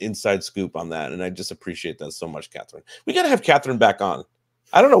all the inside scoop on that, and I just appreciate that so much, Catherine. We got to have Catherine back on.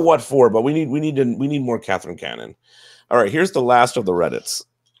 I don't know what for, but we need more Catherine Cannon. All right, here's the last of the Reddits.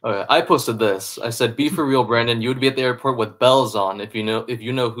 Okay, I posted this. I said, "Be for real, Brandon. You would be at the airport with bells on if you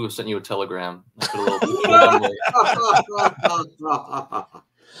know who sent you a telegram."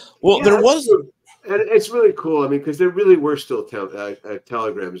 Well, yeah, there was, and it's really cool. I mean, because there really were still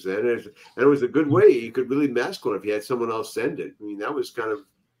telegrams then, and it was a good way. You could really mask one if you had someone else send it. I mean, that was kind of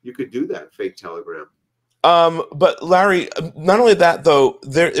you could do that fake telegram. But Larry, not only that though,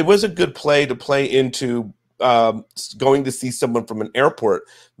 it was a good play to play into going to see someone from an airport.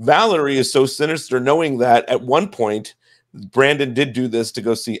 Valerie is so sinister, knowing that at one point Brandon did do this to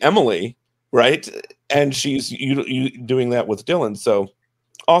go see Emily, right? And she's you doing that with Dylan. So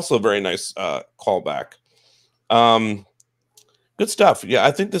also a very nice callback. Good stuff. Yeah,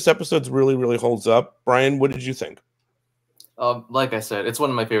 I think this episode's really holds up. Bryan, what did you think? Like I said, it's one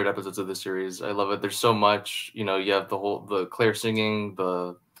of my favorite episodes of the series. I love it. There's so much, you have the Clare singing,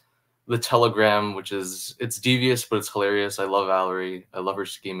 the telegram, which it's devious, but it's hilarious. I love Valerie. I love her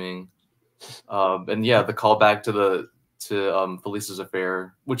scheming. And yeah, the callback to Felice's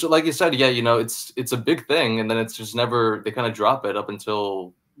affair, which, like you said, yeah, it's a big thing, and then it's just never, they kind of drop it up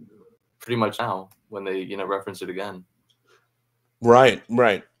until pretty much now when they, reference it again. Right.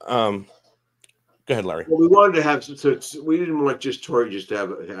 Go ahead, Larry. Well, we wanted to have we didn't want just Tori just to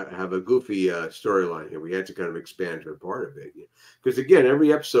have a goofy storyline here. We had to kind of expand her part of it, because again,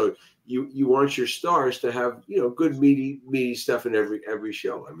 every episode you want your stars to have good meaty stuff in every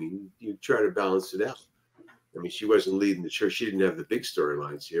show. I mean, you try to balance it out. I mean, she wasn't leading the church. She didn't have the big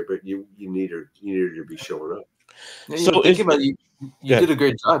storylines here, but you need her to be showing up. Yeah, so thinking about you did a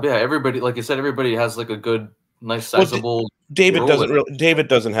great job. Yeah, everybody, like you said, everybody has like a good, nice, sizable. Well, David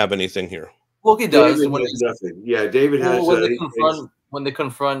doesn't have anything here. Well, he does. David has nothing. Yeah, David has. When they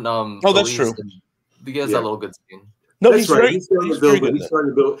confront. Oh, that's true. He has that little good scene. No, that's right. He's starting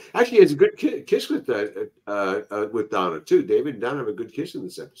to build. Actually, he has a good kiss with Donna too. David and Donna have a good kiss in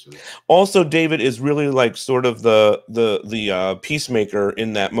this episode. Also, David is really like sort of the peacemaker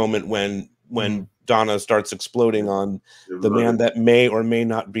in that moment when Donna starts exploding on the man that may or may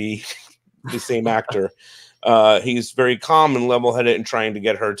not be the same actor. He's very calm and level-headed and trying to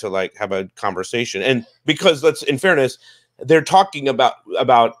get her to like have a conversation. And because in fairness, they're talking about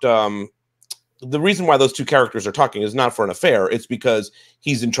the reason why those two characters are talking is not for an affair. It's because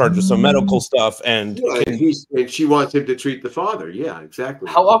he's in charge of some medical stuff, and and she wants him to treat the father. Yeah, exactly.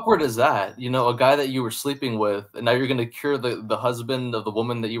 How awkward is that? You know, a guy that you were sleeping with, and now you're going to cure the husband of the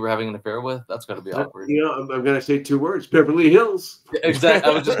woman that you were having an affair with? That's going to be awkward. You know, I'm going to say 2 words: Beverly Hills.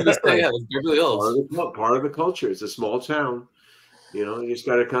 Exactly. I was just going to say, yeah, it's Beverly Hills. Part of the culture. It's a small town. You know, you just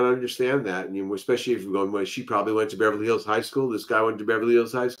got to kind of understand that, and especially if you're going. Well, she probably went to Beverly Hills High School. This guy went to Beverly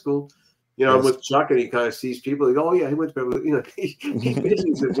Hills High School. You know, I'm with Chuck, and he kind of sees people. He goes, "Oh yeah, he went to Beverly." You know, he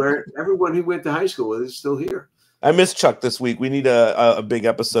mentions it where everyone he went to high school with is still here. I miss Chuck this week. We need a big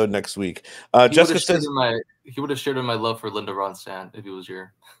episode next week. Jessica says he would have shared in my love for Linda Ronstadt if he was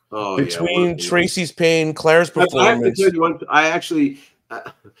here. Oh, between Tracy's pain, Claire's performance. I have to tell you one. I actually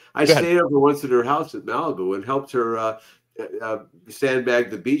I stayed over once at her house at Malibu and helped her sandbag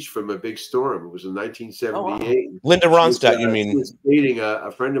the beach from a big storm. It was in 1978. Oh, wow. Linda Ronstadt, you mean? She was dating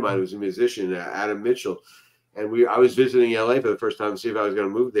a friend of mine who was a musician, Adam Mitchell. And I was visiting LA for the first time to see if I was going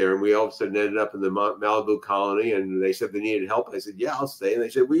to move there. And we all of a sudden ended up in the Malibu colony. And they said they needed help. I said, yeah, I'll stay. And they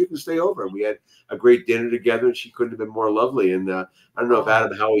said, well, you can stay over. And we had a great dinner together. And she couldn't have been more lovely. And I don't know if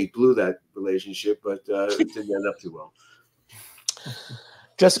Adam Howie blew that relationship, but it didn't end up too well.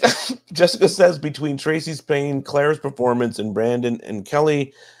 Jessica says between Tracy's pain, Claire's performance, and Brandon and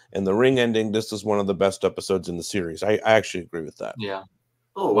Kelly and the ring ending, this is one of the best episodes in the series. I actually agree with that. Yeah.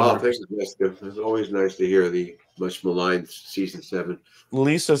 Oh, wow. Thanks, Jessica. It's always nice to hear the much maligned season 7.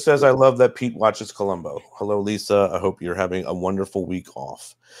 Lisa says, I love that Pete watches Columbo. Hello, Lisa. I hope you're having a wonderful week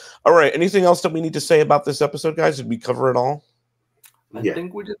off. All right. Anything else that we need to say about this episode, guys? Did we cover it all? I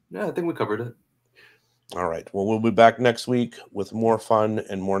think we did. Yeah, I think we covered it. All right. Well, we'll be back next week with more fun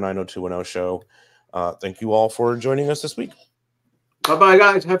and more 90210 show. Thank you all for joining us this week. Bye-bye,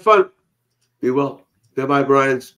 guys. Have fun. Be well. Goodbye, Bryans.